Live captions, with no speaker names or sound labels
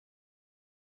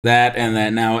That and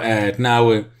that now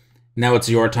it's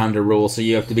your time to rule, so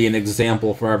you have to be an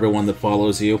example for everyone that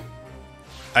follows you.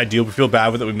 I do feel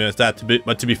bad with it. We missed that,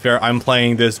 but to be fair, I'm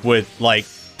playing this with like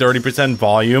 30%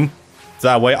 volume, so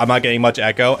that way I'm not getting much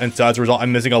echo, and so as a result,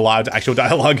 I'm missing a lot of actual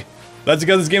dialogue. That's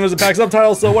because this game doesn't pack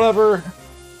subtitles, so whatever.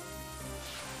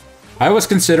 I was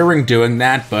considering doing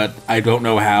that, but I don't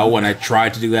know how. When I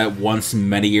tried to do that once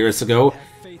many years ago,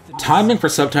 timing for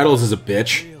subtitles is a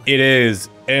bitch. It is,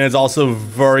 and it's also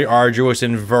very arduous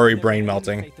and very brain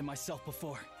melting.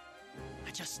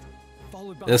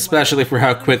 Especially for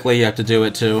how quickly you have to do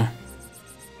it, too.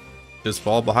 Just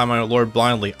fall behind my lord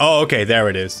blindly. Oh, okay, there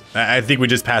it is. I think we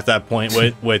just passed that point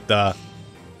with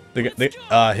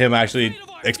him actually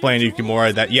explaining to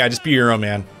Yukimura that, yeah, just be your own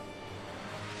man.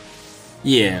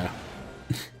 Yeah.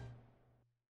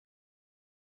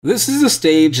 This is a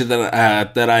stage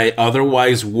that I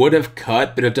otherwise would have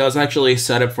cut, but it does actually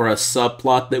set up for a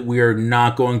subplot that we are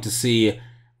not going to see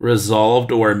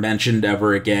resolved or mentioned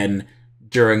ever again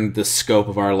during the scope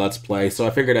of our Let's Play, so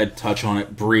I figured I'd touch on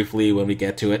it briefly when we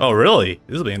get to it. Oh, really?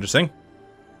 This will be interesting.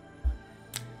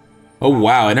 Oh,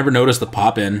 wow, I never noticed the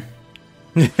pop-in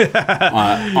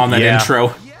on that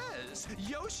intro.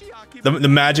 The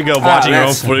magic of watching your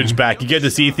own footage back. You get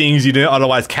to see things you didn't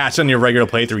otherwise catch on your regular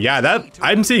playthrough. Yeah,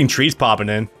 I'm seeing trees popping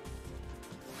in.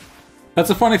 That's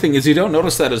the funny thing, is you don't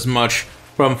notice that as much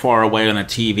from far away on a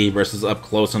TV versus up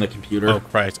close on a computer. Oh,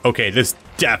 Christ. Okay, this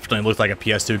definitely looks like a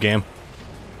PS2 game.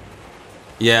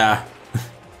 Yeah.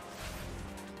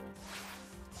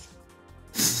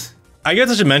 I guess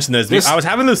I should mention this. I was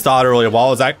having this thought earlier while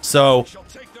I was so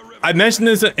I mentioned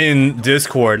this in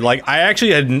Discord. Like, I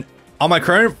actually had on my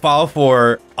current file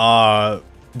for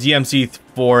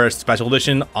DMC4 Special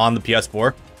Edition on the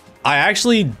PS4. I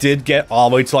actually did get all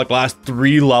the way to like last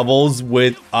 3 levels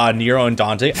with Nero and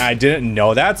Dante, and I didn't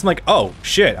know that. So I'm like, oh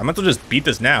shit, I'm about to just beat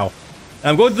this now.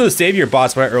 And I'm going through the Savior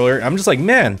boss fight earlier, and I'm just like,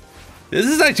 man, this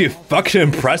is actually fucking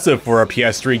impressive for a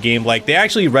PS3 game. Like, they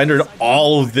actually rendered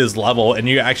all of this level, and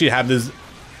you actually have this.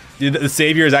 The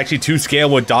Savior is actually to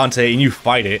scale with Dante, and you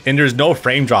fight it, and there's no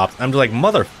frame drops. I'm just like,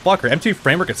 motherfucker, M2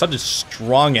 Framework is such a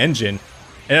strong engine.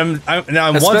 And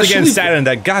I'm once again saddened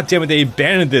that, god damn it, they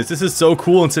abandoned this. This is so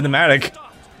cool and cinematic.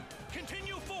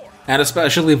 And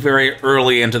especially very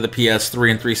early into the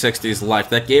PS3 and 360's life.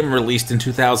 That game released in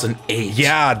 2008.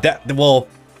 Yeah,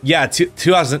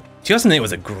 2008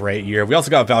 was a great year. We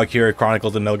also got Valkyria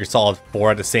Chronicles and Metal Gear Solid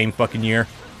 4 at the same fucking year.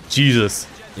 Jesus.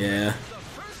 Yeah.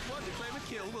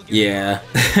 Yeah.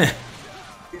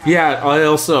 Yeah, I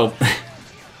also...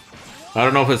 I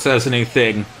don't know if it says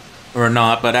anything or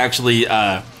not, but actually,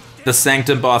 the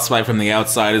Sanctum boss fight from the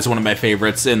outside is one of my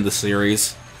favorites in the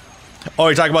series. Oh,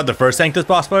 you're talking about the first Sanctus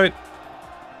boss fight?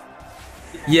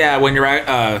 Yeah, when you're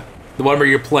at, the one where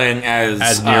you're playing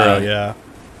as Nero, yeah.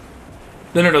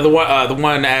 No, the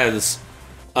one as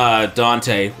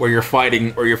Dante, where you're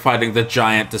fighting the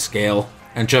giant to scale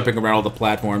and jumping around all the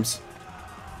platforms.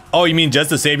 Oh, you mean just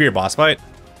the Savior boss fight?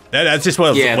 That's just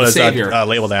what it's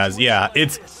labeled as. Yeah,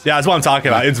 that's what I'm talking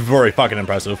about. It's very fucking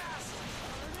impressive.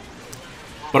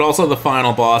 But also the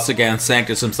final boss against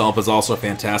Sanctus himself is also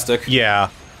fantastic.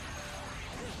 Yeah.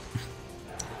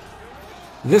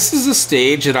 This is a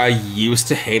stage that I used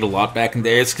to hate a lot back in the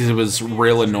days because it was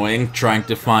real annoying trying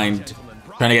to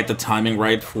get the timing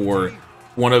right for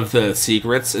one of the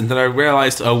secrets, and then I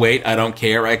realized, oh wait, I don't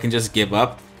care, I can just give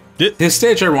up. This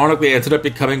stage ironically ended up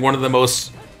becoming one of the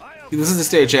most... This is the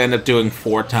stage I ended up doing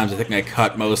 4 times. I think I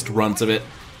cut most runs of it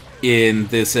in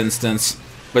this instance.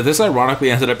 But this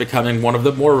ironically ended up becoming one of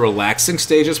the more relaxing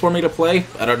stages for me to play.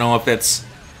 I don't know if it's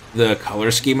the color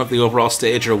scheme of the overall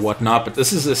stage or whatnot, but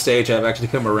this is a stage I've actually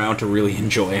come around to really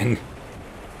enjoying.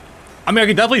 I mean, I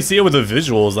can definitely see it with the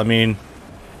visuals. I mean,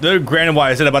 granted,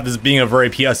 why I said about this being a very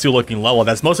PS2 looking level,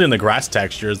 that's mostly in the grass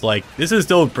textures. Like, this is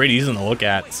still pretty decent to look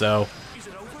at, so...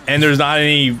 And there's not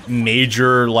any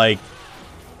major, like,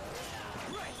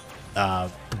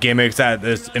 gimmicks that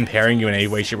is impairing you in any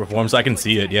way, shape, or form, so I can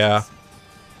see it, yeah.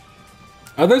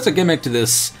 Oh, there's a gimmick to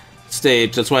this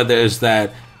stage, that's why there's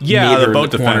that... Yeah, the boat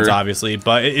defense, obviously,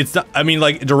 but it's not, I mean,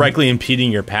 like, directly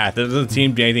impeding your path. It doesn't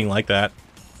seem to be anything like that.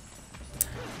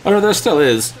 Oh, no, there still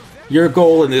is. Your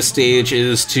goal in this stage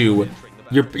is to...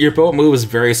 Your boat moves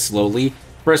very slowly.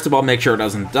 First of all, make sure it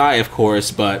doesn't die, of course,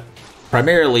 but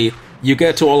primarily, you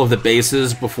get to all of the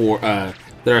bases before that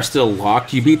are still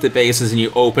locked. You beat the bases and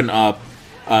you open up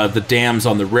the dams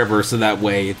on the river so that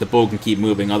way the boat can keep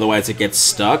moving, otherwise it gets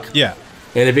stuck. Yeah.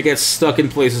 And if it gets stuck in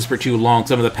places for too long,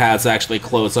 some of the paths actually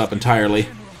close up entirely.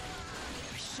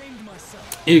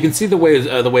 You can see the way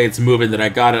it's moving that I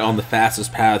got it on the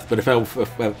fastest path, but if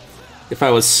if I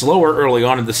was slower early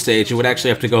on in the stage, it would actually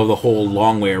have to go the whole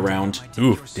long way around.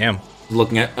 Ooh, damn.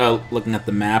 Looking at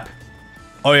the map.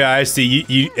 Oh yeah, I see.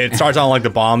 It starts on like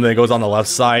the bottom, then it goes on the left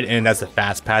side, and that's the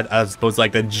fast path as opposed to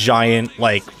like the giant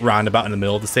like roundabout in the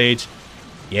middle of the stage.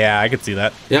 Yeah, I could see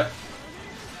that. Yep.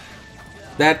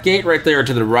 That gate right there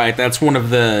to the right, that's one of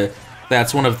the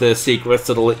secrets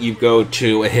that'll let you go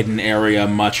to a hidden area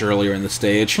much earlier in the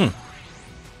stage.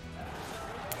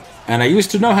 And I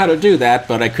used to know how to do that,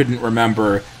 but I couldn't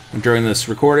remember during this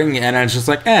recording, and I was just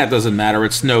like, it doesn't matter,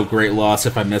 it's no great loss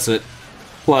if I miss it.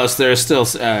 Plus, there's still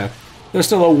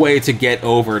a way to get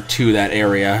over to that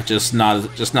area, just not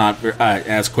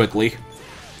as quickly.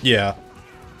 Yeah.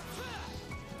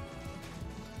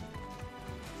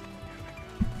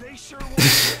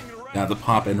 Yeah, the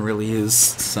pop-in really is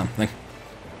something.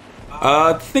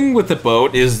 The thing with the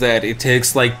boat is that it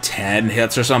takes like 10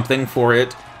 hits or something for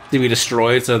it to be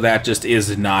destroyed, so that just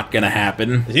is not gonna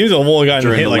happen. It seems I've only gotten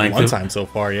hit like one time so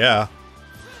far, yeah.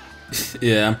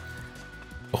 Yeah.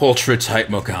 Ultra tight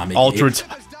Mogami. Ultra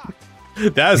tight.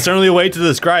 That is certainly a way to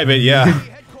describe it, yeah.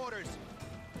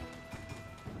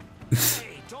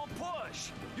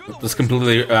 Just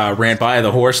completely ran by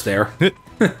the horse there.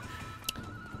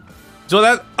 So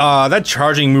that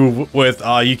charging move with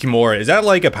Yukimura, is that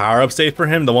like a power-up state for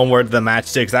him? The one where the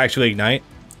matchsticks actually ignite?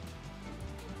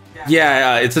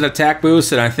 Yeah, it's an attack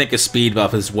boost and I think a speed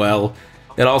buff as well.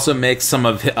 It also makes some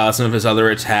of his other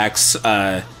attacks,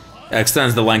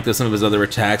 extends the length of some of his other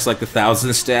attacks, like the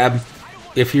 1000 stab.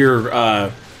 If you're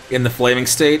in the flaming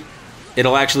state,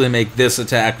 it'll actually make this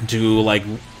attack do like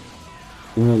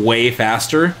way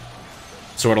faster,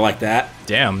 sort of like that.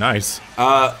 Damn, nice.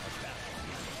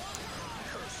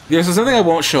 There's something I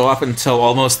won't show off until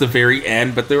almost the very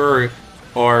end, but there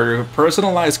are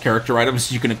personalized character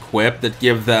items you can equip that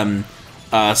give them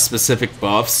specific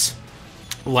buffs.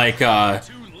 Like, there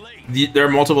are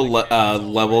multiple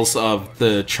levels of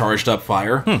the charged up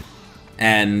fire.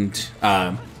 And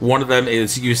one of them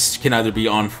is you can either be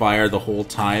on fire the whole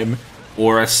time,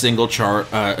 or a single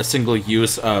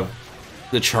use of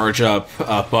the charge up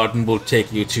button will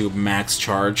take you to max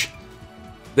charge.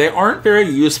 They aren't very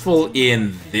useful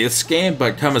in this game,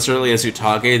 but come as early as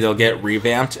Utage, they'll get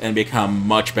revamped and become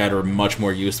much better, much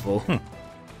more useful.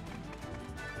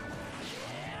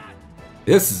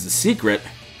 This is a secret.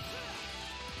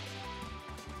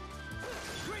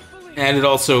 And it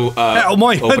also oh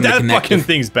my, that fucking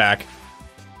thing's back.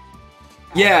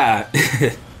 Yeah.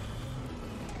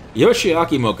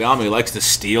 Yoshiaki Mogami likes to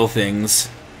steal things.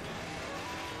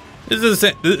 This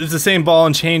is the same ball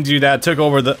and chain dude that took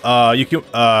over the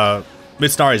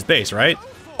Mitsunari's base, right?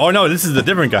 Oh no, this is a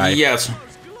different guy. Yes.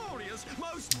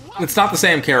 It's not the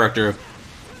same character.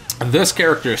 This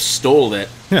character stole it.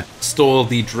 Stole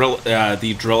the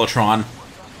Drillotron.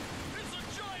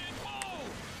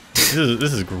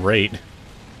 This is great.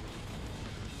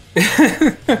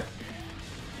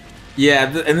 Yeah,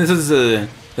 and this is the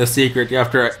secret. You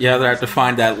either have to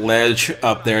find that ledge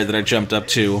up there that I jumped up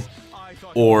to,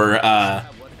 or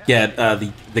get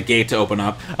the gate to open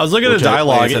up. I was looking at the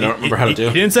dialogue. I don't remember how to do.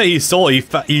 He didn't say he stole it.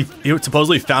 He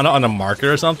supposedly found it on a market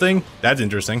or something. That's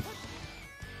interesting.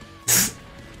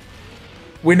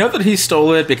 We know that he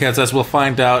stole it because, as we'll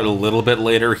find out a little bit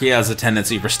later, he has a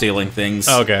tendency for stealing things.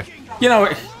 Oh, okay.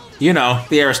 You know,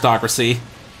 the aristocracy.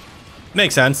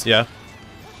 Makes sense, yeah.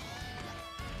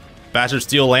 Bastards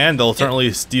steal land, they'll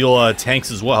certainly steal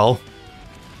tanks as well.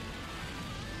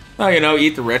 Oh,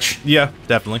 eat the rich. Yeah,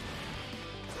 definitely.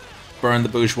 Burn the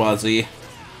bourgeoisie.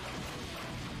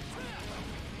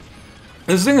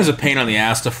 This thing is a pain on the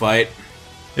ass to fight.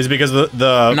 Is it because of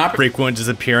the frequent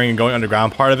disappearing and going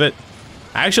underground part of it?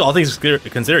 Actually, all things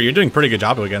considered, you're doing a pretty good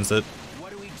job against it.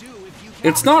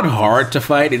 It's not hard to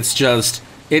fight, it's just,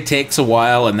 it takes a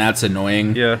while and that's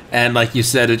annoying. Yeah. And like you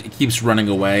said, it keeps running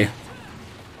away.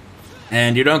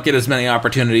 And you don't get as many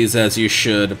opportunities as you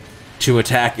should to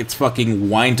attack its fucking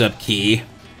wind-up key.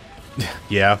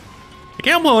 Yeah. I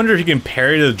can't wonder if you can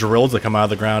parry the drills that come out of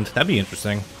the ground. That'd be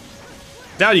interesting.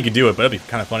 Doubt you could do it, but that'd be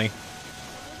kind of funny.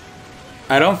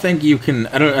 I don't think you can.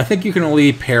 I think you can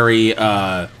only parry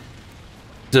boss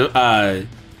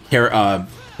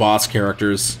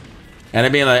characters, and I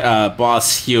mean like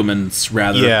boss humans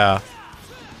rather. Yeah.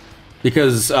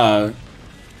 Because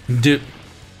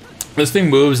this thing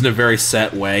moves in a very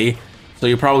set way, so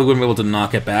you probably wouldn't be able to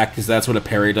knock it back, because that's what a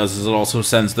parry does. Is it also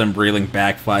sends them reeling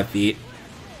back 5 feet.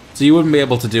 So you wouldn't be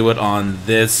able to do it on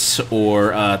this,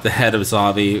 or the head of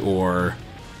Zavi, or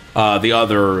the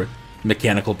other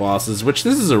mechanical bosses, which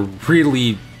this is a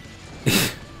really...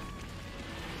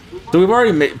 So we've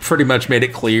already pretty much made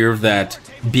it clear that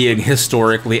being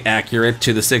historically accurate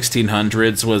to the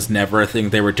 1600s was never a thing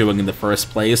they were doing in the first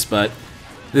place, but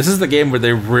this is the game where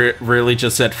they really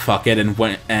just said fuck it and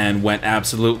went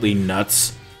absolutely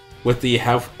nuts with the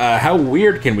how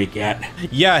weird can we get?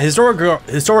 Yeah,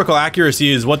 historical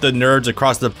accuracy is what the nerds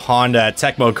across the pond at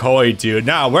Tecmo Koei do.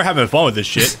 Now we're having fun with this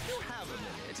shit.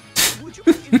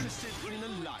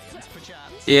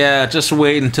 Yeah, just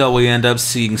wait until we end up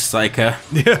seeing Saika.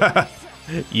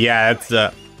 Yeah, it's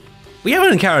we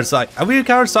haven't encountered Saika. Have we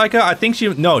encountered Saika? I think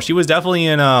she was definitely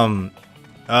in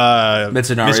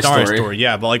Mitsunari's story.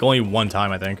 Yeah, but like only one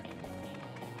time, I think.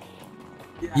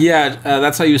 Yeah,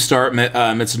 that's how you start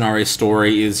Mitsunari's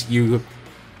story. Is you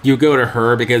go to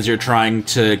her because you're trying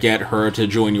to get her to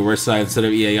join your side instead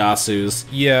of Ieyasu's.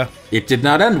 Yeah. It did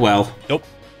not end well. Nope.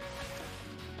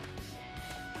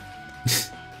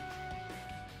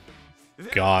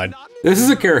 God. This is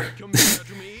a character.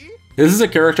 This is a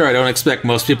character I don't expect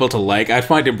most people to like. I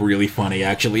find him really funny,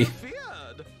 actually.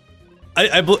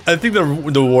 I think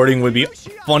the wording would be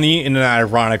funny in an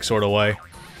ironic sort of way.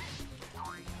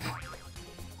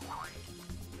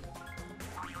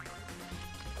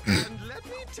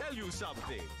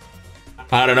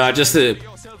 I don't know.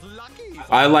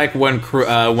 I like when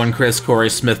Chris Corey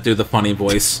Smith do the funny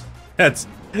voice. That's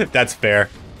fair.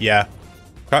 Yeah.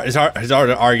 It's hard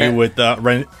to argue with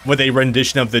a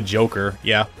rendition of the Joker.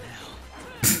 Yeah.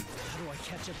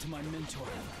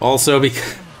 Also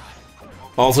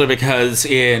because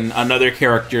in another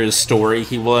character's story,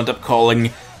 he will end up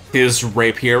calling his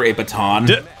rapier a baton.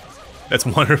 That's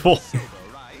wonderful.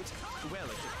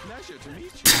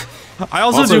 I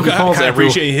also do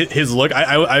appreciate his look.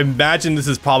 I imagine this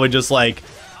is probably just like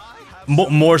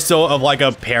more so of like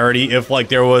a parody if like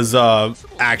there was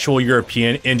actual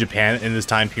European in Japan in this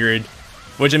time period.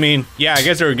 Which I mean, yeah, I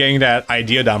guess they were getting that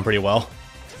idea down pretty well.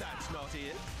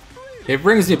 It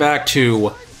brings me back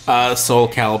to Soul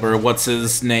Calibur. What's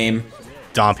his name?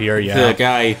 Dampier, yeah. The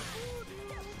guy.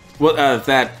 Well,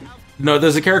 no,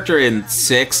 there's a character in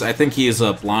 6. I think he's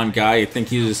a blonde guy. I think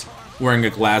he's wearing a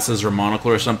glasses or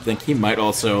monocle or something. He might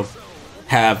also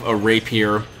have a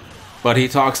rapier. But he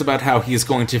talks about how he's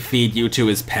going to feed you to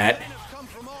his pet.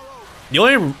 The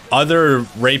only other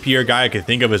rapier guy I could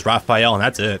think of is Raphael, and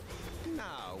that's it.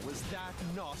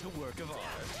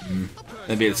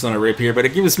 Maybe it's not a rapier, but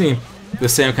it gives me the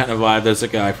same kind of vibe as a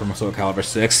guy from Soul Calibur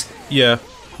 6. Yeah.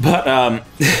 But,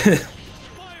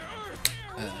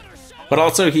 but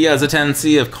also he has a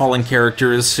tendency of calling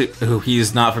characters who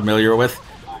he's not familiar with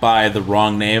by the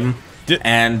wrong name.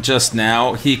 And just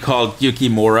now, he called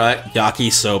Yukimura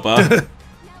Yakisoba.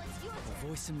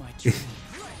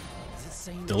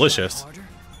 Delicious.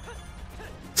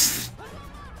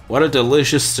 What a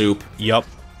delicious soup. Yup.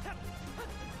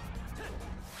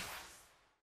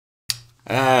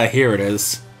 Here it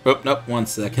is. Oh, nope, 1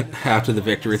 second. After the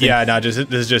victory thing. Yeah, no, this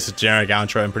is just a generic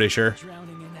outro, I'm pretty sure.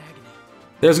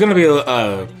 There's gonna be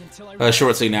a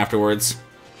short scene afterwards.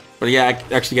 But yeah,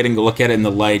 actually getting to look at it in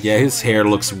the light, yeah, his hair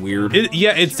looks weird.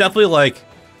 Yeah, it's definitely like,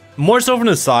 more so from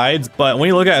the sides, but when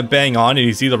you look at it bang on and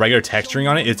you see the regular texturing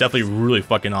on it, it's definitely really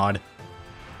fucking odd.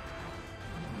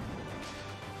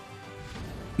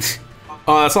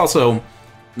 That's also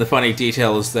the funny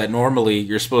detail is that normally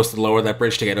you're supposed to lower that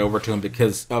bridge to get over to him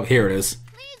because, oh, here it is.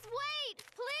 Please wait,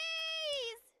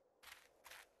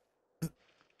 please!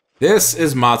 This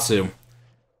is Matsu.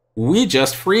 We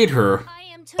just freed her.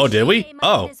 Oh, did we?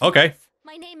 Oh, okay.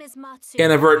 My name is Matsu.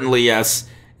 Inadvertently, yes.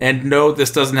 And no,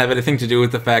 this doesn't have anything to do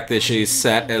with the fact that she's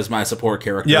set as my support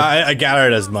character. Yeah, I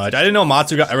gathered as much. I didn't know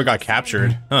Matsu ever got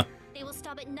captured. Huh. They will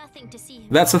stop at nothing to see him.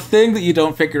 That's a thing that you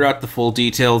don't figure out the full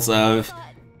details of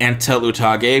until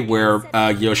Utage, where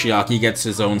Yoshiaki gets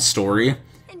his own story.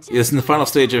 Is in the final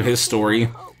stage of his story,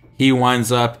 he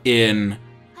winds up in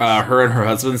her and her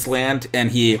husband's land, and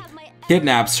he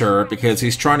kidnaps her because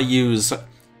he's trying to use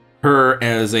her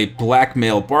as a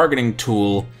blackmail bargaining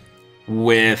tool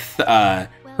with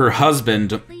her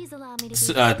husband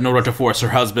in order to force her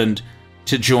husband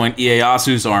to join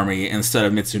Ieyasu's army instead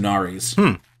of Mitsunari's.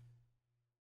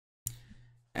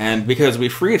 And because we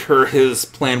freed her, his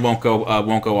plan won't go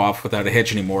off without a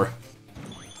hitch anymore.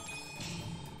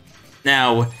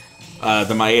 Now,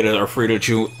 the Maeda are free to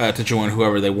join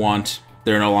whoever they want.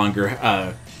 They're no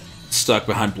longer stuck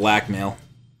behind blackmail.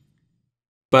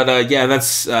 But yeah,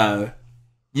 that's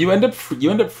you end up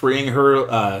freeing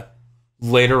her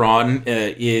later on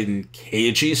in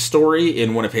Keiji's story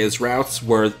in one of his routes,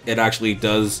 where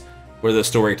the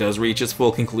story does reach its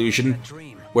full conclusion,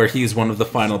 where he's one of the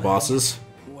final bosses.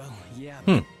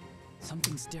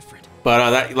 Something's different.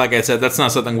 But that, like I said, that's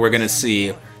not something we're gonna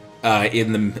see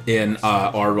in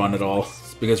our run at all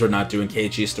because we're not doing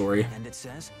KG story. And it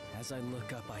says, as I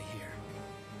look up, I hear,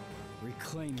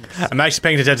 reclaim your I'm actually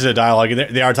paying attention to the dialogue.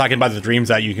 They are talking about the dreams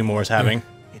that Yukimura is having.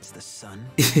 It's the sun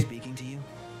speaking to you?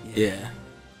 Yeah.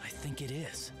 I think it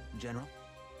is. General,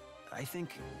 I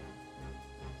think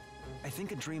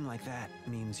a dream like that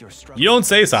means you're struggling. You don't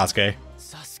say, Sasuke.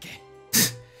 Sasuke.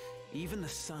 Even the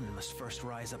sun must first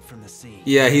rise up from the sea.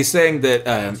 Yeah, he's saying that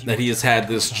that he has had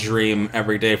this dream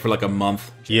every day for like a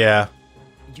month. Yeah.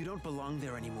 You don't belong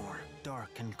there anymore.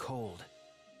 Dark and cold.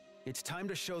 It's time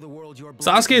to show the world your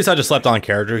Sasuke is such a slept-on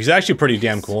character. He's actually pretty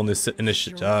damn cool in this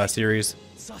series.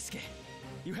 Sasuke,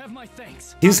 you have my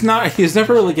thanks. He's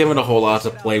never really given a whole lot to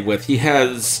play with. He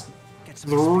has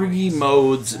 3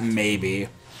 modes, maybe.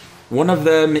 One of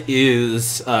them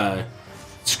is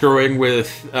screwing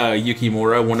with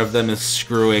Yukimura. One of them is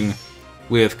screwing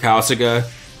with Kasuga.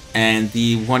 And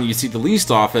the one you see the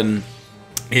least often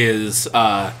is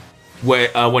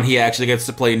when he actually gets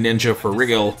to play ninja for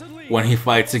real, when he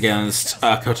fights against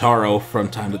Kotaro from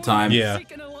time to time. Yeah.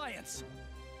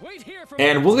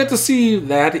 And we'll get to see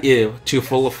that to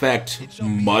full effect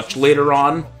much later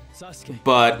on,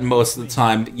 but most of the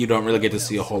time you don't really get to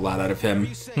see a whole lot out of him.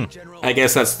 I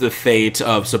guess that's the fate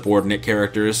of subordinate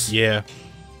characters. Yeah.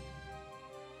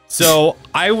 So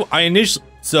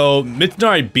so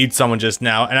Mitsunari beat someone just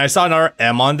now, and I saw another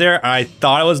M on there, and I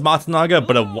thought it was Matsunaga,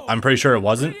 but I'm pretty sure it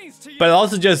wasn't. But it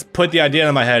also just put the idea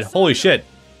in my head, holy shit,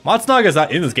 Matsunaga's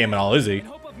not in this game at all, is he?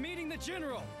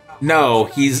 No,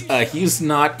 he's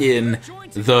not in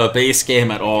the base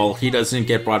game at all. He doesn't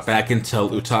get brought back until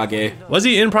Utage. Was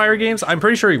he in prior games? I'm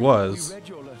pretty sure he was.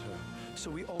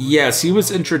 Yes, he was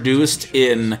introduced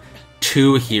in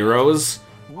 2 Heroes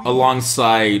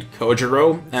alongside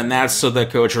Kojiro, and that's so that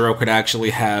Kojiro could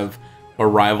actually have a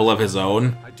rival of his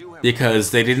own, because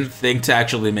they didn't think to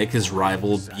actually make his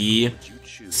rival be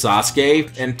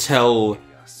Sasuke until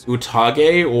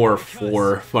Utage or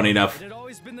 4, funny enough.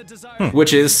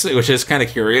 Which is kind of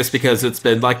curious because it's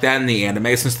been like that in the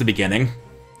anime since the beginning.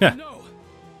 Yeah.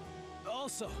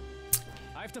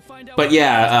 But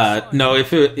yeah, no,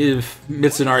 if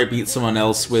Mitsunari beat someone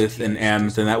else with an M,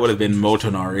 then that would have been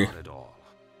Motonari.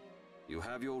 You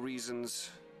have your reasons.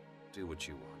 Do what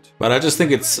you want. But I just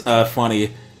think it's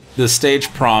funny. The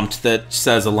stage prompt that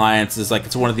says Alliance is like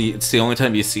it's the only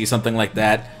time you see something like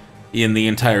that in the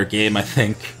entire game, I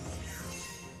think.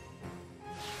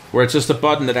 Where it's just a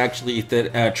button that actually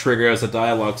triggers a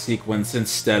dialogue sequence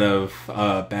instead of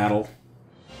battle.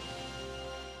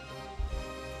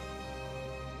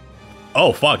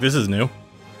 Oh fuck, this is new.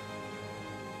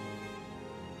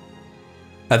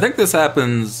 I think this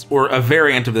happens, or a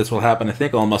variant of this will happen, I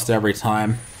think, almost every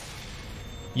time.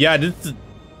 Yeah, this is...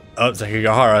 Oh,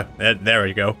 Sekigahara. There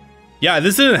we go. Yeah,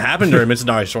 this didn't happen during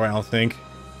Mitsunari's story, I don't think.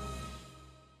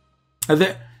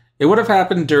 It would have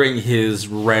happened during his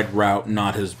red route,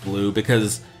 not his blue,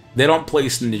 because they don't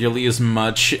place nearly as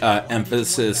much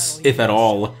emphasis, if at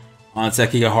all, on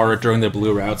Sekigahara during their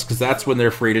blue routes, because that's when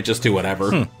they're free to just do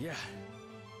whatever.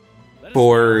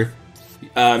 For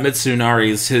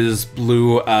Mitsunari's, his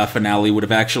blue finale would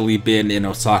have actually been in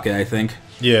Osaka, I think.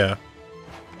 Yeah.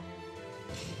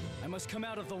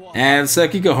 And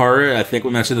Sekigahara, I think we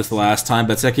mentioned this the last time,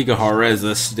 but Sekigahara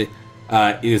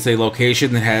is a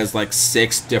location that has like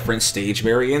 6 different stage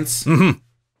variants. I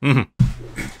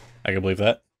can believe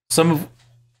that. Some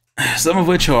of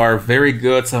which are very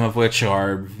good, some of which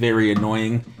are very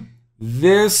annoying.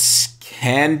 This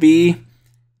can be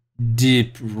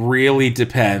really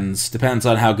depends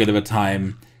on how good of a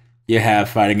time you have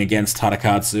fighting against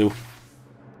Tadakatsu.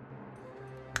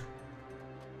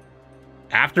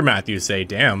 Aftermath, you say?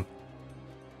 Damn.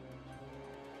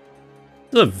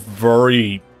 It's a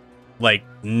very, like,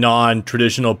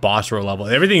 non-traditional boss roll level.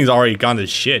 Everything's already gone to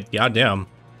shit. Goddamn.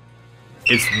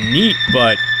 It's neat,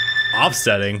 but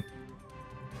offsetting.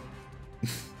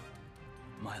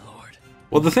 My lord.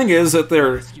 Well, the thing is that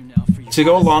to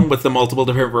go along with the multiple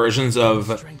different versions of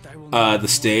the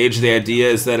stage, the idea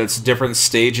is that it's different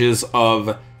stages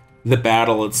of the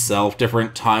battle itself,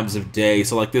 different times of day.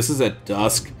 So, like, this is at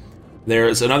dusk.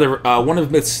 There's another, one of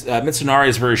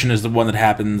Mitsunari's version is the one that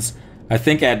happens, I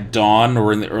think, at dawn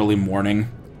or in the early morning,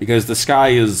 because the sky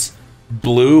is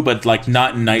blue, but, like,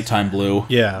 not nighttime blue.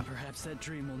 Yeah. Perhaps that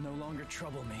dream will no longer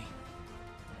trouble me.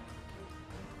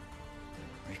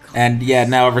 And, yeah,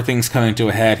 now everything's coming to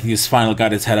a head. He's finally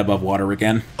got his head above water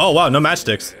again. Oh, wow, no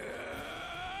matchsticks.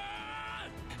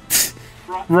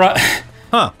 Right.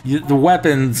 Huh. The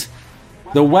weapons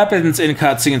in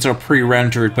cutscenes are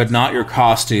pre-rendered, but not your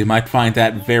costume. I find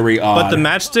that very odd. But the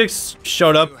matchsticks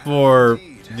showed up for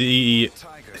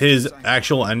his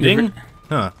actual ending?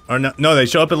 Huh. Or no, they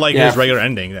show up at like Yeah. his regular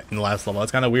ending in the last level.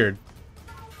 That's kind of weird.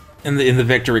 In the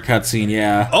victory cutscene,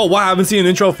 yeah. Oh wow, I haven't seen an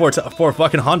intro for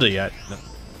fucking Honda yet.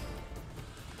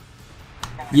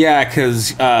 Yeah,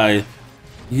 because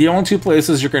the only two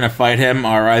places you're going to fight him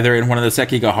are either in one of the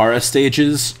Sekigahara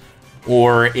stages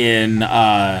or in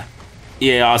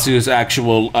Ieyasu's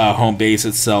actual home base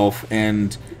itself,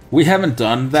 and we haven't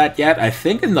done that yet. I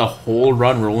think in the whole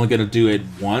run we're only going to do it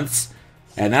once,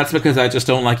 and that's because I just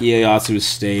don't like Ieyasu's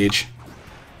stage.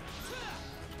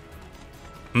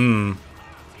 This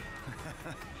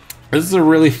is a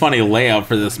really funny layout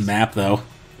for this map, though.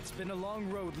 It's been a long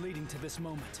road leading to this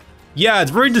moment. Yeah,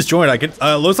 it's very disjointed.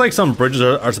 It looks like some bridges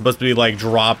are supposed to be like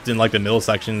dropped in like the middle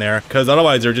section there, because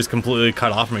otherwise they're just completely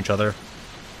cut off from each other.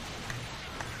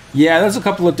 Yeah, there's a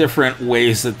couple of different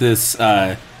ways that this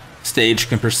stage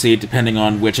can proceed depending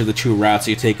on which of the two routes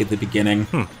you take at the beginning.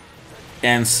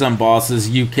 And some bosses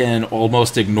you can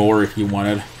almost ignore if you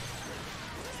wanted.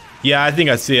 Yeah, I think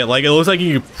I see it. Like, it looks like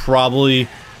you could probably...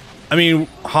 I mean,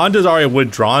 Honda's already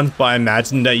withdrawn, but I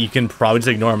imagine that you can probably just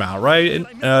ignore him outright,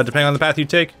 depending on the path you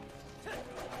take.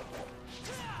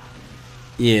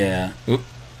 Yeah. Oop.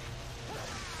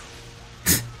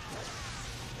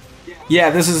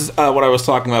 Yeah, this is what I was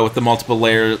talking about with the multiple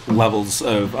layer levels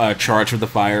of charge with the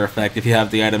fire effect. If you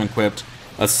have the item equipped,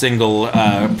 a single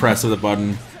press of the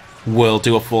button will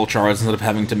do a full charge instead of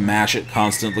having to mash it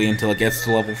constantly until it gets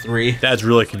to level 3. That's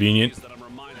really convenient.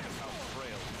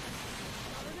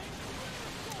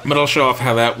 But I'll show off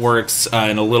how that works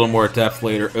in a little more depth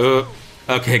later. Oh,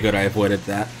 okay, good, I avoided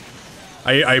that.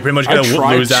 Are you pretty much gonna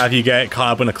lose that if you get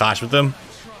caught up in a clash with them?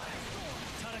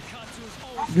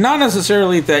 Not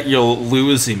necessarily that you'll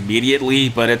lose immediately,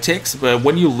 but it takes. But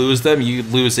when you lose them, you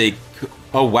lose a.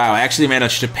 Oh wow! I actually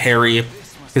managed to parry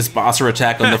his Basara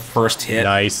attack on the first hit.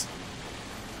 Nice.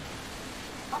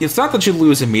 It's not that you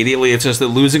lose immediately. It's just that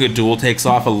losing a duel takes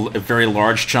off a very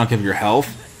large chunk of your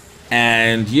health,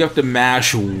 and you have to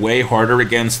mash way harder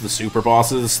against the super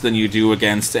bosses than you do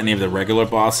against any of the regular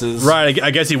bosses. Right.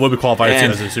 I guess he would be qualified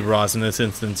as a super boss in this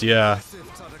instance. Yeah.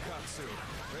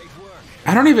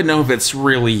 I don't even know if it's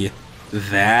really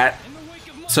that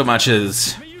so much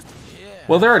as...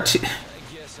 Well, there are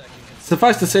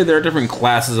suffice to say, there are different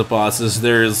classes of bosses.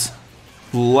 There's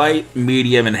light,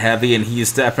 medium, and heavy, and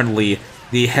he's definitely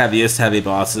the heaviest heavy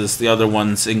bosses. The other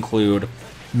ones include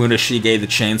Munashige the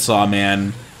Chainsaw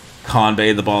Man,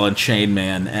 Kanbei the Ball and Chain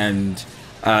Man, and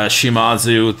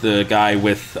Shimazu the guy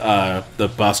with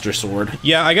the Buster Sword.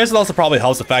 Yeah, I guess it also probably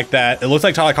helps the fact that it looks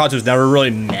like Tadakatsu is never really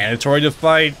mandatory to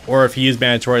fight, or if he is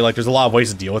mandatory, like there's a lot of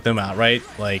ways to deal with him outright.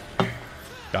 Like,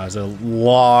 God, there's a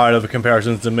lot of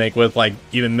comparisons to make with like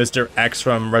even Mr. X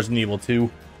from Resident Evil 2.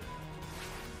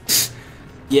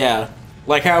 Yeah,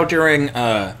 like how during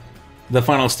the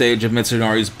final stage of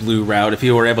Mitsunari's Blue Route, if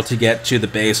you were able to get to the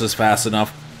bases fast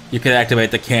enough, you could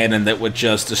activate the cannon that would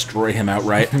just destroy him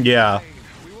outright. Yeah.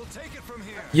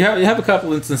 You have a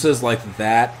couple instances like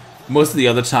that. Most of the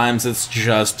other times, it's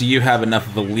just, do you have enough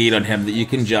of a lead on him that you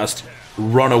can just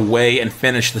run away and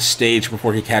finish the stage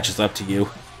before he catches up to you?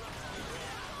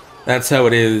 That's how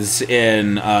it is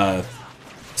in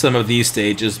some of these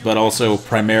stages, but also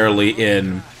primarily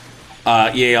in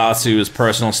Ieyasu's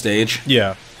personal stage.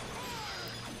 Yeah.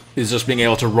 Is just being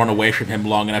able to run away from him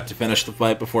long enough to finish the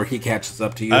fight before he catches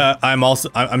up to you.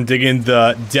 I'm digging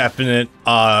the definite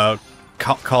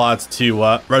callouts to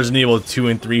Resident Evil 2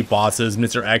 and 3 bosses,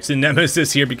 Mr. X and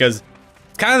Nemesis here, because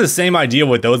it's kind of the same idea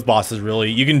with those bosses, really.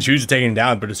 You can choose to take them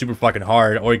down, but it's super fucking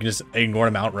hard, or you can just ignore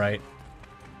them outright.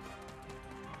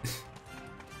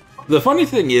 The funny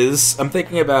thing is, I'm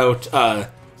thinking about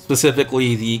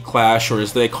specifically the Clash, or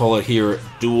as they call it here,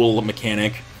 duel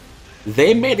mechanic.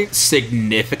 They made it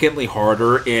significantly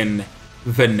harder in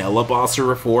vanilla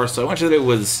Basara 4, so much that it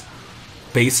was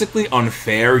basically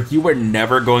unfair. You were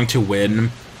never going to win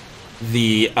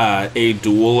a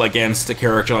duel against a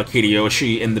character like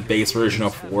Hideyoshi in the base version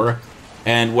of 4.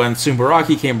 And when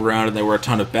Tsubaraki came around and there were a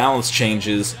ton of balance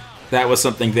changes, that was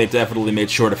something they definitely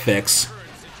made sure to fix.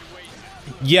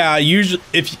 Yeah, usually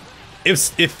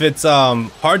if it's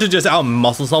hard to just out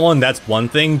muscle someone, that's one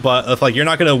thing, but if like you're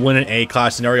not gonna win an A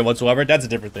clash scenario whatsoever, that's a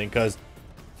different thing, because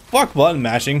fuck button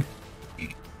mashing.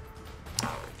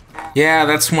 Yeah,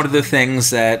 that's one of the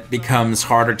things that becomes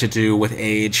harder to do with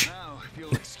age.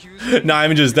 Not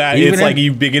even just that, it's like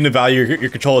you begin to value your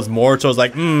controllers more, so it's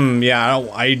like, yeah,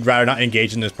 I'd rather not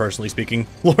engage in this, personally speaking.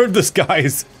 Lord of the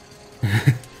Skies.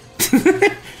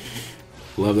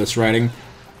 Love this writing.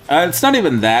 It's not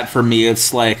even that for me,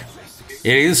 it's like,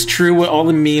 it is true with all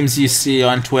the memes you see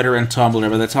on Twitter and Tumblr.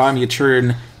 By the time you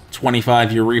turn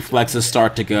 25, your reflexes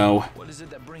start to go. What is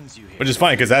it that brings you here? Which is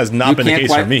funny because that has not been the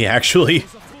case for me, actually.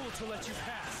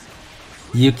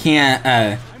 You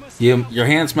can't, your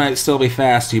hands might still be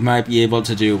fast, you might be able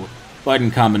to do button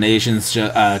combinations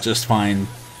just fine,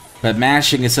 but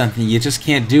mashing is something you just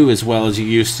can't do as well as you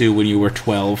used to when you were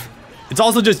 12. It's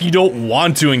also just you don't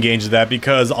want to engage that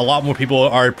because a lot more people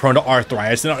are prone to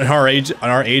arthritis in our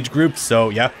age group,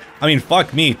 so yeah. I mean,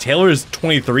 fuck me, Taylor's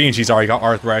 23 and she's already got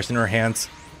arthritis in her hands.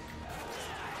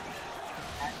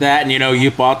 That, and you know,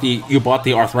 you bought the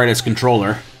arthritis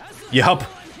controller. Yup.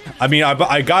 I mean,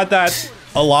 I got that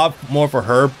a lot more for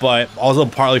her, but also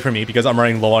partly for me because I'm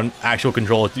running low on actual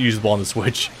controller usable on the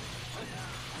Switch.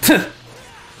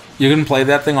 You can play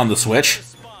that thing on the Switch?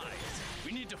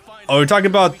 Oh, we're talking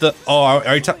about the... Oh,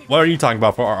 what are you talking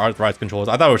about for our arthritis controllers?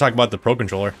 I thought we were talking about the Pro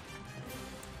Controller.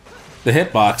 The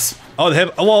hitbox. Oh, the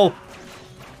hip... Well,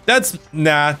 that's...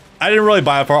 Nah. I didn't really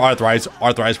buy it for arthritis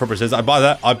purposes. I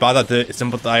bought that to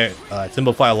simplify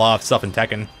a lot of stuff in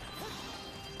Tekken.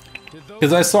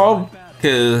 Because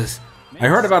I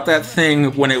heard about that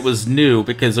thing when it was new,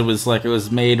 because it was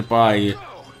made by,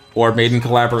 or made in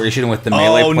collaboration with the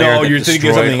Melee player. Oh no, you're thinking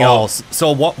of something else.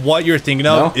 So what you're thinking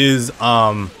of is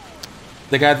the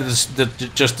guy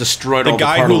that just destroyed all the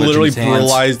guy who literally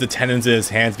brutalized the tendons in his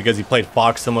hands because he played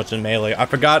Fox so much in Melee. I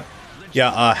forgot.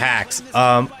 Yeah, hacks.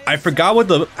 I forgot what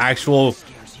the actual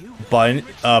button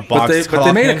box. But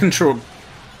they made a control.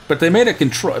 But they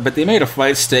made a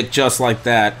fight stick just like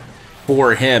that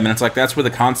for him, and it's like that's where the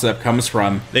concept comes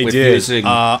from. They did. Using,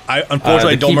 I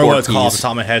unfortunately don't remember what it's called off the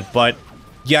top of my head, but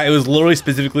yeah, it was literally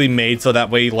specifically made so that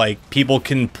way like people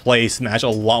can play Smash a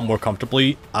lot more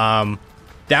comfortably. That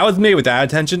was made with that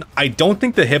intention. I don't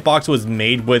think the hitbox was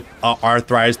made with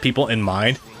arthritis people in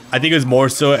mind. I think it was more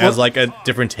so as like a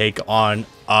different take on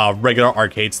regular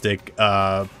arcade stick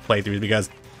playthroughs because,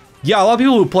 yeah, a lot of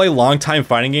people who play long-time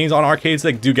fighting games on arcade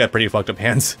stick do get pretty fucked up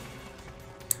hands.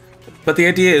 But the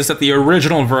idea is that the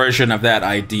original version of that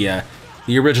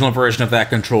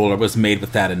controller was made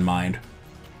with that in mind.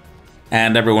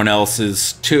 And everyone else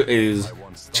is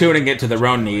tuning it to their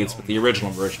own needs, but the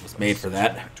original version was made for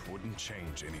that.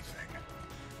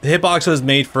 The hitbox was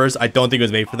made first. I don't think it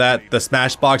was made for that. The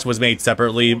Smash box was made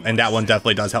separately, and that one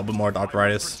definitely does help with more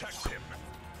arthritis.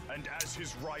 But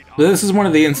this is one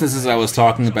of the instances I was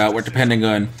talking about where depending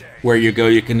on where you go,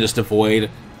 you can just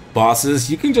avoid bosses.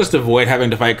 You can just avoid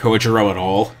having to fight Kojiro at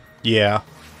all. Yeah.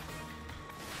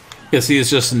 Because he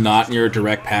is just not in your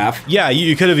direct path. Yeah,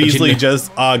 you could have easily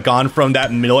just gone from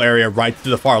that middle area right to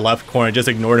the far left corner and just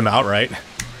ignored him outright.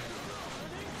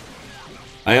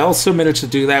 I also managed to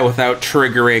do that without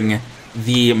triggering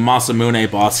the Masamune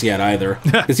boss yet either.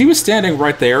 Because he was standing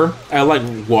right there. I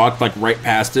walked right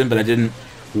past him, but I didn't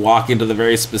walk into the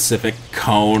very specific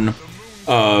cone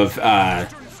of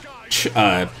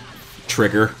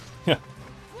trigger.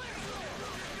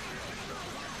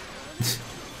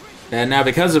 And now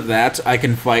because of that, I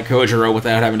can fight Kojiro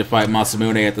without having to fight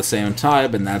Masamune at the same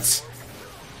time, and that's...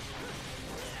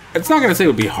 It's not going to say it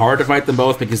would be hard to fight them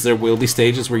both, because there will be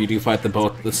stages where you do fight them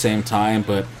both at the same time,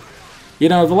 but, you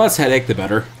know, the less headache, the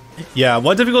better. Yeah,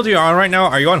 what difficulty are you on right now?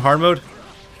 Are you on hard mode?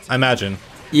 I imagine.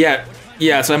 Yeah,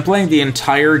 so I'm playing the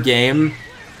entire game.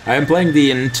 I'm playing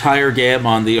the entire game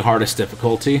on the hardest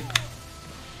difficulty,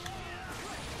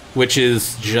 which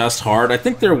is just hard. I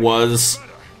think there was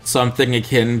something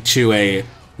akin to a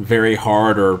very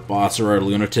hard or Basara or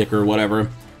lunatic or whatever,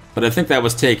 but I think that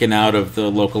was taken out of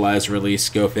the localized release,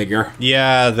 go figure.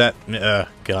 Yeah, that,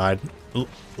 God.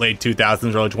 Late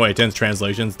 2000s, early 2010s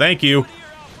translations. Thank you.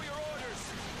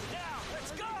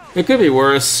 It could be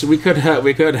worse. We could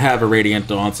have a Radiant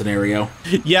Dawn scenario.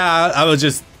 Yeah, I was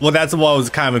just... Well, that's what I was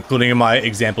kind of including in my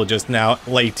example just now.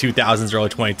 Late 2000s, early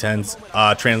 2010s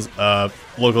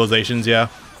localizations, yeah.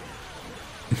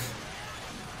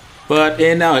 But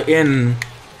in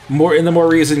the more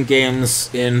recent games,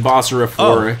 in Basara 4...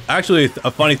 Oh, actually,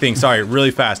 a funny thing, sorry,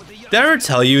 really fast. Did I ever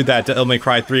tell you that Devil May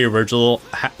Cry 3 original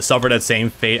suffered that same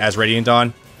fate as Radiant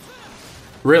Dawn?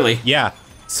 Really? Yeah.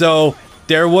 So,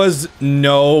 there was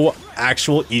no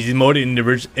actual easy mode in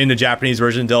the Japanese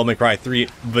version of Devil May Cry 3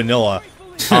 vanilla.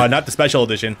 Not the special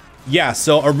edition. Yeah,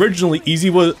 so originally easy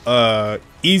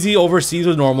overseas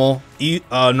was normal,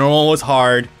 normal was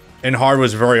hard, and hard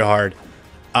was very hard.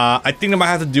 I think it might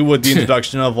have to do with the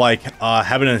introduction of like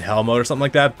Heaven and Hell mode or something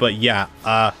like that, but yeah,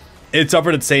 it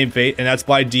suffered the same fate, and that's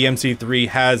why DMC3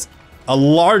 has a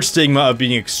large stigma of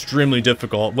being extremely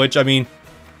difficult, which, I mean,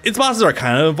 its bosses are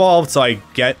kind of involved, so I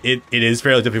get it. It is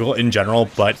fairly difficult in general,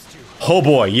 but oh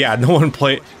boy, yeah, no one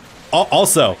played.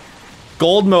 Also,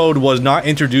 Gold mode was not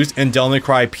introduced in Devil May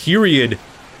Cry period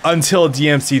until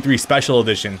DMC3 Special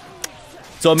Edition.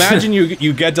 So imagine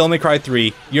you get Devil May Cry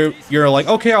 3, you're like,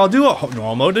 okay, I'll do a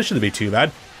normal mode, this shouldn't be too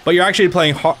bad. But you're actually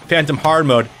playing Phantom Hard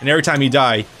mode, and every time you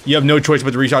die, you have no choice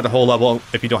but to restart the whole level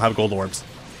if you don't have gold orbs.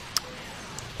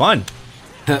 Fun.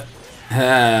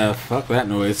 Fuck that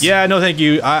noise. Yeah, no thank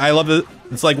you. I love it.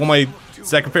 It's like one of my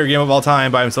second favorite game of all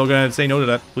time, but I'm still gonna say no to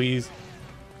that, please.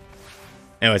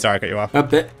 Anyway, sorry I cut you off.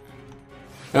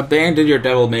 Abandon your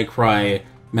Devil May Cry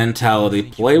mentality.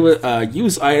 Play with,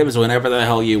 use items whenever the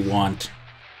hell you want.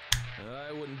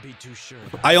 I wouldn't be too sure.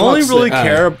 I only really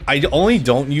care. I only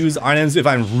don't use items if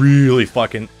I'm really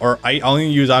fucking, or I only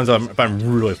use items if I'm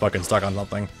really fucking stuck on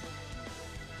something.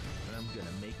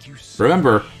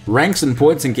 Remember, ranks and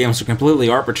points in games are completely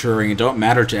arbitrary and don't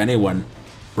matter to anyone.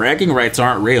 Bragging rights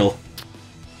aren't real.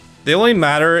 They only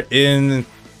matter in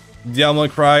Devil May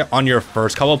Cry on your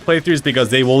first couple of playthroughs because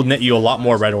they will net you a lot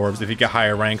more red orbs if you get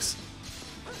higher ranks.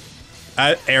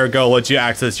 Ergo, lets you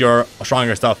access your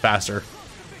stronger stuff faster.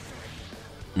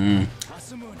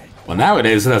 Well,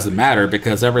 nowadays it doesn't matter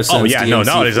because ever since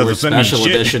nowadays it doesn't mean Special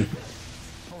shit. Edition,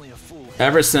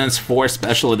 ever since 4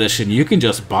 Special Edition, you can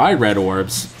just buy red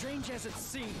orbs.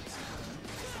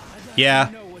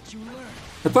 Yeah.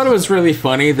 I thought it was really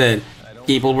funny that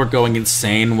people were going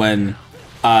insane when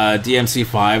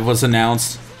DMC5 was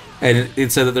announced, and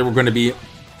it said that there were going to be,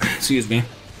 excuse me,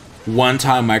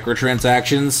 one-time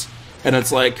microtransactions, and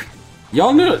it's like,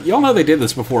 y'all know they did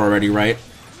this before already, right?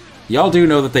 Y'all do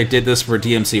know that they did this for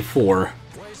DMC4.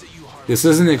 This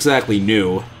isn't exactly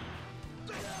new.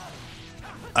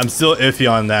 I'm still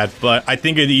iffy on that, but I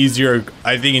think an easier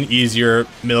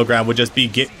middle ground would just be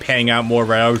paying out more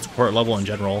red orb support level in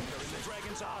general.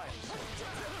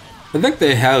 I think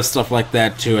they have stuff like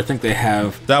that too. I think they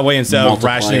have that way instead of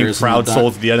rationing crowd and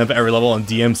souls at the end of every level on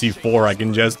DMC4, I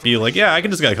can just be like, yeah, I can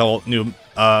just get a couple new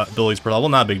abilities per level,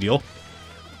 not a big deal.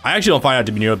 I actually don't find that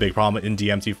to be near a big problem in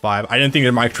DMC5. I didn't think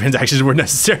the microtransactions were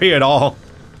necessary at all.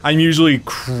 I'm usually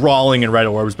crawling in red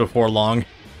orbs before long.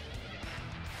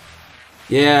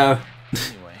 Yeah.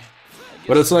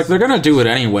 But it's like, they're gonna do it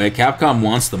anyway. Capcom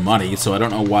wants the money, so I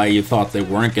don't know why you thought they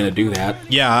weren't gonna do that.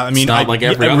 Yeah, I mean, it's not like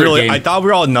every other game. I thought we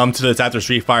were all numb to this after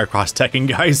Street Fighter Cross Tekken,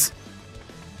 guys.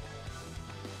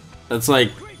 It's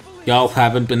like, y'all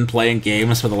haven't been playing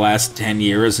games for the last 10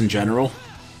 years in general.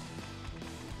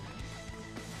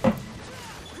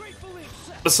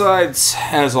 Besides,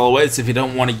 as always, if you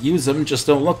don't want to use them, just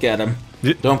don't look at them.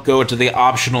 Don't go to the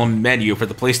optional menu for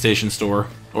the PlayStation Store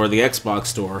or the Xbox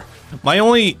Store. My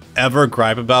only ever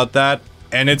gripe about that,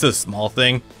 and it's a small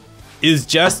thing, is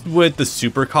just with the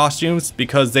super costumes,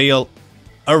 because they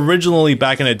originally,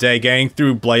 back in the day, getting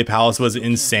through Bloody Palace was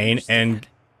insane, and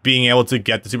being able to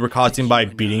get the super costume by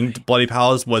beating Bloody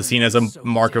Palace was seen as a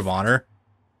mark of honor.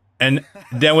 And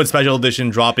then with Special Edition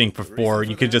dropping for 4,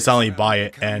 you could just suddenly buy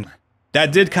it, and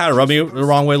that did kind of rub me the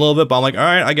wrong way a little bit, but I'm like,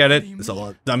 alright, I get it.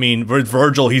 So, I mean, with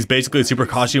Virgil, he's basically a super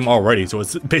costume already, so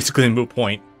it's basically a moot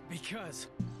point. Because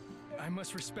I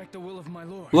must respect the will of my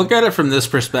lord. Look at it from this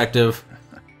perspective.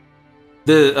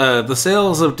 The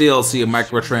sales of DLC and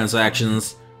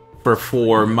microtransactions for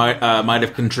 4 might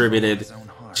have contributed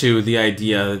to the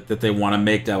idea that they want to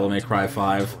make Devil May Cry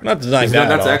 5. Not denying that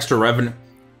that's extra revenue.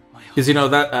 Because you know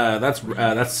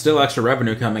that's still extra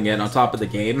revenue coming in on top of the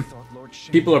game.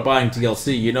 People are buying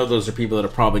DLC. You know those are people that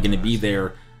are probably going to be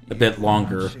there a bit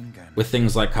longer with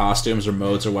things like costumes or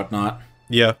modes or whatnot.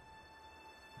 Yeah.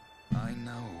 I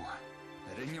know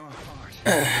that in your heart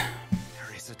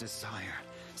there is a desire,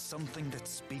 something that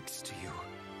speaks to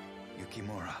you,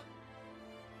 Yukimura.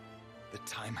 The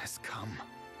time has come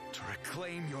to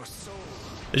reclaim your soul.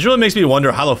 This really makes me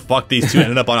wonder how the fuck these two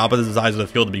ended up on opposite sides of the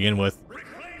field to begin with.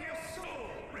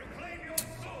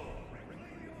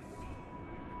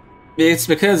 It's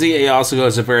because Ieyasu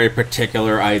has a very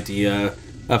particular idea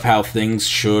of how things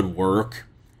should work,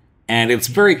 and it's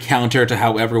very counter to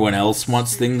how everyone else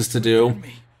wants things to do.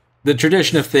 The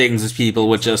tradition of things is people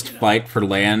would just fight for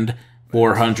land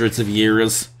for hundreds of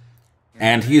years,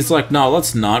 and he's like, no,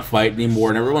 let's not fight anymore,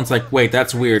 and everyone's like, wait,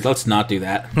 that's weird, let's not do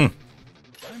that. I'm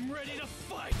ready to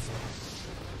fight!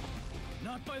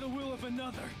 Not by the will of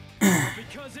another, but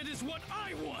because it is what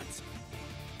I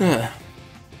want!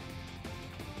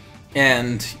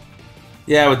 And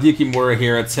yeah, with Yukimura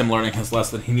here, it's him learning his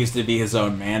lesson. He needs to be his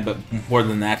own man, but more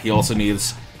than that, he also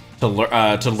needs to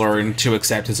learn to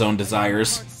accept his own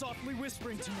desires. Softly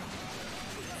whispering to me.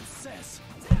 It says,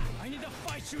 I need to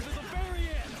fight you to the very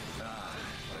end.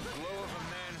 The glow of a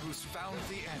man who's found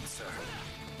the answer.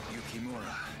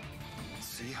 Yukimura.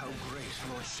 See how great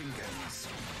Lord Shingen is.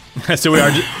 So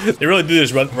they really do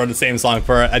just run the same song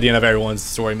for at the end of everyone's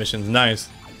story missions. Nice.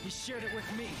 He shared it with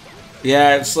me.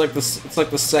 Yeah, it's like the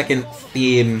second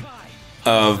theme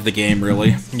of the game,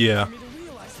 really. Yeah.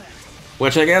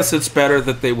 Which I guess it's better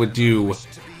that they would do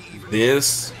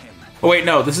this. Oh wait,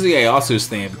 no, this is the Ieyasu's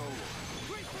theme.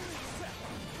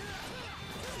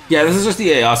 Yeah, this is just the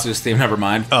Ieyasu's theme. Never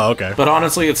mind. Oh, okay. But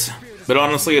honestly, it's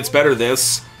better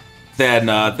this than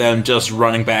them just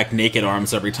running back naked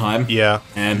arms every time. Yeah.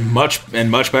 And much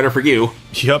better for you.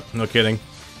 Yep. No kidding.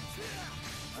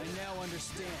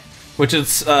 Which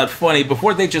is funny.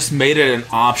 Before they just made it an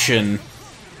option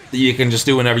that you can just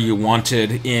do whenever you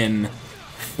wanted in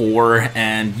 4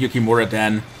 and Yukimura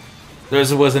Den. There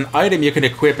was an item you can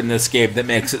equip in this game that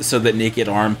makes it so that naked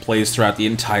arm plays throughout the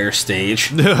entire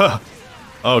stage.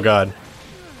 Oh god.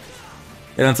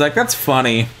 And it's like, that's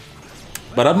funny,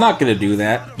 but I'm not gonna do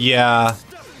that Yeah.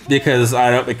 because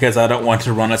I don't want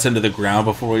to run us into the ground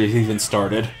before we even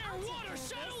started.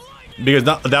 Because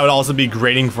that would also be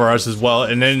grating for us as well,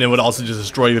 and then it would also just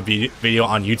destroy the video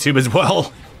on YouTube as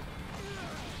well.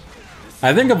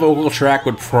 I think a vocal track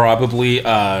would probably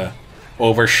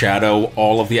overshadow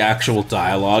all of the actual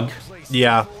dialogue.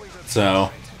 Yeah.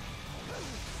 So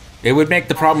it would make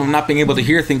the problem of not being able to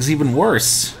hear things even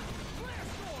worse.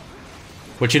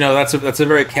 But you know, that's a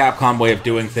very Capcom way of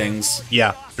doing things.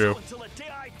 Yeah, true.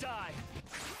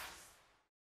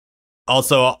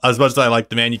 Also, as much as I like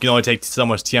the man, you can only take so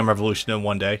much TM Revolution in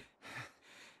one day.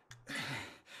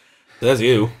 That's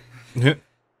you.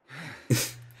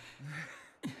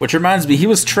 Which reminds me, he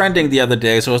was trending the other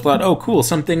day, so I thought, oh cool,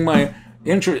 something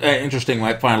interesting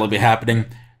might finally be happening.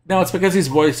 No, it's because he's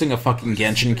voicing a fucking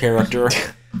Genshin character.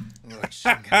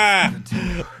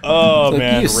 Oh Like,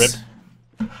 man,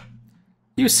 rip.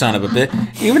 You son of a bit.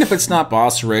 Even if it's not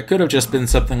Basara, it could have just been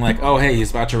something like, oh hey, he's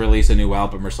about to release a new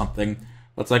album or something.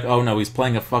 It's like, oh no, he's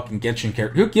playing a fucking Genshin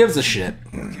character. Who gives a shit?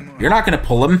 You're not gonna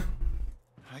pull him.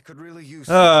 I could really use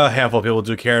A handful of people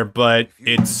do care, but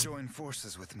it's join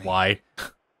forces with me. why.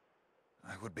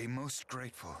 I would be most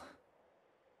grateful.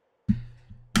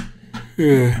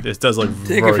 This does look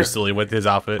Take it very for- silly with his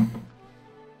outfit.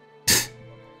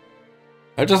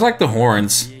 I just like the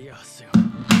horns.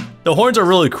 The horns are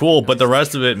really cool, but the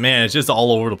rest of it, man, it's just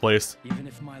all over the place. Even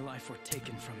if my life were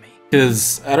taken from me,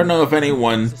 Because I don't know if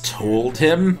anyone told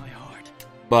him, my heart.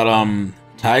 but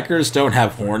tigers don't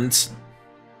have horns.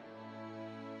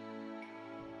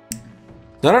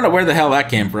 So I don't know where the hell that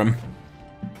came from.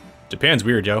 Japan's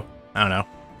weird, Joe. I don't know.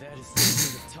 That is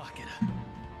the way to talk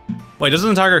it. Wait, doesn't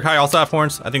the Tiger Kai also have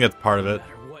horns? I think that's part of No it.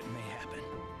 matter what may happen.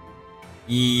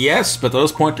 Yes, but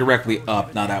those point directly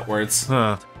up, not outwards.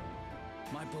 Huh.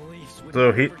 My beliefs would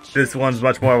So never this change. one's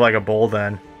much more like a bull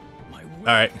then. My will,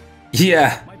 Alright.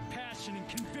 Yeah. my passion and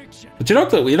conviction. But you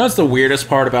know what's the weirdest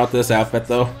part about this outfit,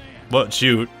 though? Well,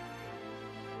 shoot.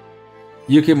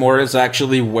 Yukimura is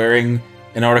actually wearing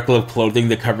an article of clothing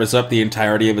that covers up the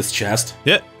entirety of his chest.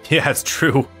 Yeah, it's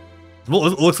true. Well,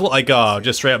 it looks like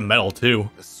just straight up metal, too.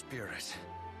 The spirit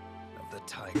of the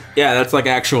tiger. Yeah, that's like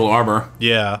actual armor.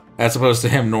 Yeah. As opposed to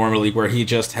him normally, where he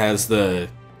just has the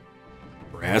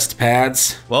breast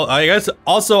pads. Well, I guess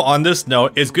also on this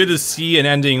note, it's good to see an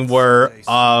ending where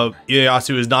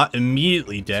Ieyasu is not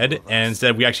immediately dead, and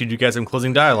instead we actually do get some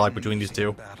closing dialogue between these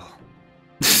two. Battle.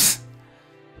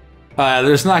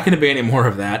 There's not going to be any more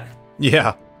of that.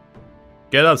 Yeah.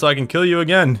 Get up so I can kill you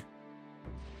again.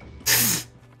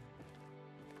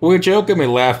 We joke and we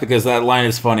laugh because that line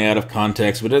is funny out of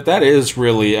context, but that is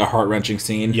really a heart-wrenching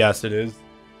scene. Yes, it is.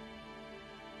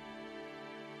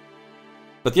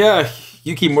 But yeah,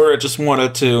 Yukimura just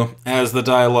wanted to, as the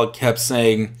dialogue kept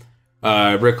saying,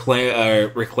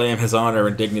 reclaim his honor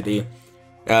and dignity,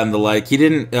 and the like. He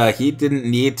didn't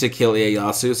need to kill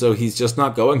Ieyasu, so he's just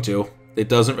not going to. It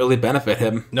doesn't really benefit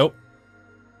him. Nope.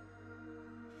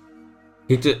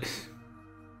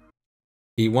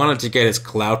 He wanted to get his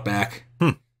clout back.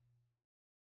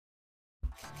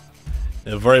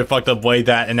 In a very fucked up way,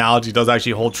 that analogy does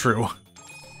actually hold true.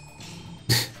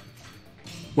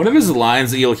 One of his lines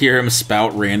that you'll hear him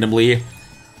spout randomly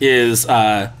is,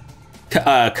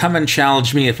 "Come and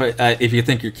challenge me if you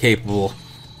think you're capable.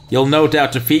 You'll no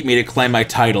doubt defeat me to claim my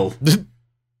title."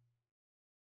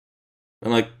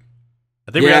 I'm like,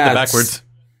 I think we Yeah, had that it's- backwards.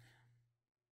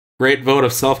 great vote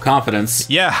of self-confidence.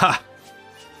 Yeah.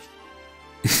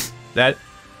 That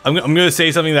I'm gonna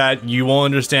say something that you won't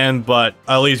understand, but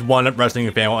at least one wrestling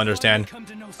fan will understand. Come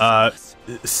to know success.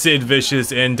 Sid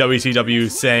Vicious in WCW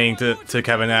saying to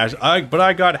Kevin Nash, but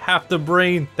I got half the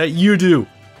brain that you do.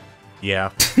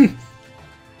 Yeah.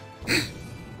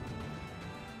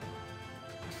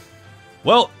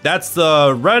 Well, that's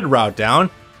the red route down.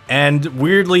 And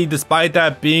weirdly, despite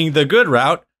that being the good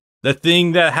route, the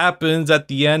thing that happens at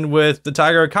the end with the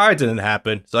Tiger Kai didn't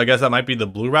happen. So I guess that might be the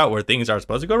blue route where things are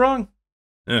supposed to go wrong.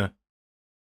 Yeah.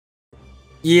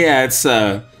 Yeah, it's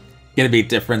gonna be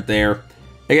different there.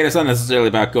 Again, it's not necessarily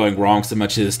about going wrong so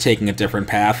much as taking a different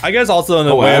path. I guess also in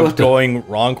the Oh, way wow. of going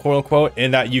wrong, quote unquote,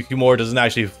 in that Yukimura doesn't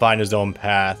actually find his own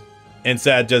path.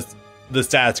 Instead, just the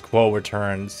status quo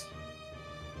returns.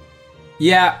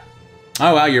 Yeah.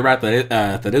 Oh, wow, you're right.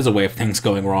 That is a way of things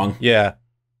going wrong. Yeah.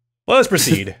 Well, let's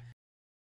proceed.